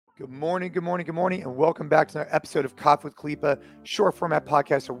Good morning, and welcome back to another episode of Coffee with Kalipa, short format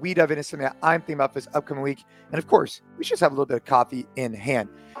podcast where we dive into something that I'm thinking about this upcoming week. And of course, we just have a little bit of coffee in hand.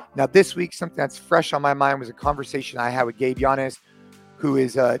 Now, this week, something that's fresh on my mind was a conversation I had with Gabe Yanez, who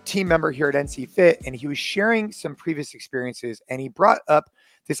is a team member here at NC Fit, and he was sharing some previous experiences, and he brought up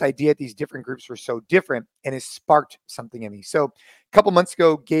this idea that these different groups were so different, and it sparked something in me. So a couple months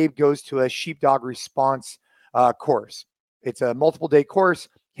ago, Gabe goes to a sheepdog response course. It's a multiple day course.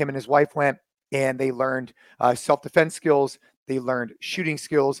 Him and his wife went and they learned self-defense skills. They learned shooting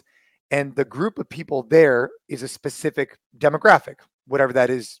skills. And the group of people there is a specific demographic, whatever that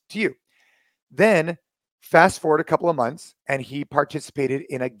is to you. Then fast forward a couple of months and he participated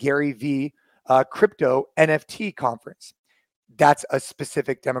in a Gary V crypto NFT conference. That's a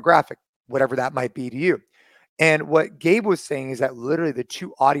specific demographic, whatever that might be to you. And what Gabe was saying is that literally the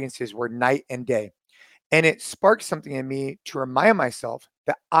two audiences were night and day. And it sparked something in me to remind myself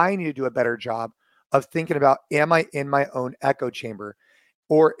that I need to do a better job of thinking about, am I in my own echo chamber?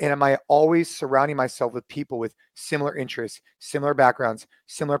 Or am I always surrounding myself with people with similar interests, similar backgrounds,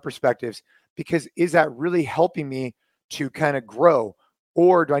 similar perspectives? Because is that really helping me to kind of grow?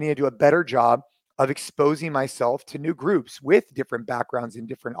 Or do I need to do a better job of exposing myself to new groups with different backgrounds and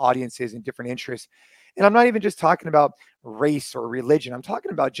different audiences and different interests? And I'm not even just talking about race or religion. I'm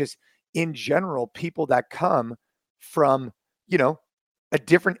talking about just in general, people that come from, a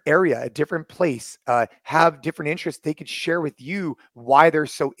different area, a different place, have different interests. They could share with you why they're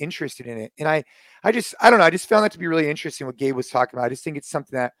so interested in it. And I don't know. I just found that to be really interesting what Gabe was talking about. I just think it's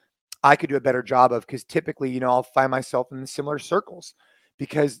something that I could do a better job of because typically, I'll find myself in similar circles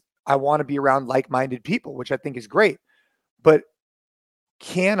because I want to be around like-minded people, which I think is great. But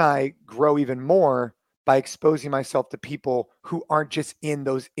can I grow even more by exposing myself to people who aren't just in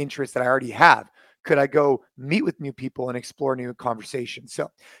those interests that I already have? Could I go meet with new people and explore new conversations? So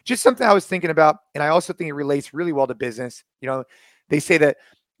just something I was thinking about. And I also think it relates really well to business. They say that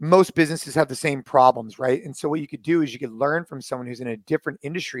most businesses have the same problems, right? And so what you could do is you could learn from someone who's in a different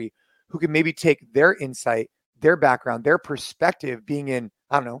industry who can maybe take their insight, their background, their perspective being in,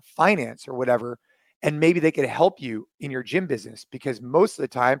 finance or whatever. And maybe they could help you in your gym business because most of the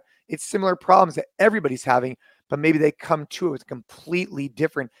time it's similar problems that everybody's having, but maybe they come to it with a completely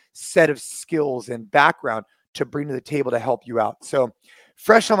different set of skills and background to bring to the table to help you out. So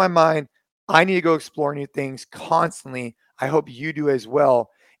fresh on my mind, I need to go explore new things constantly. I hope you do as well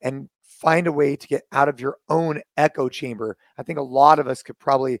and find a way to get out of your own echo chamber. I think a lot of us could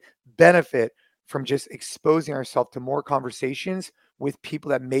probably benefit from just exposing ourselves to more conversations with people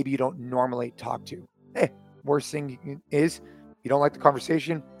that maybe you don't normally talk to. Hey, worst thing is you don't like the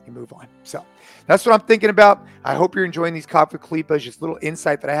conversation, you move on. So that's what I'm thinking about. I hope you're enjoying these Coffee with Kalipas, just little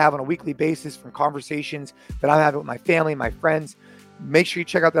insight that I have on a weekly basis from conversations that I'm having with my family, my friends. Make sure you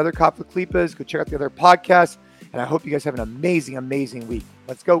check out the other Coffee with Kalipas. Go check out the other podcasts. And I hope you guys have an amazing, amazing week.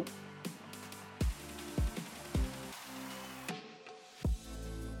 Let's go.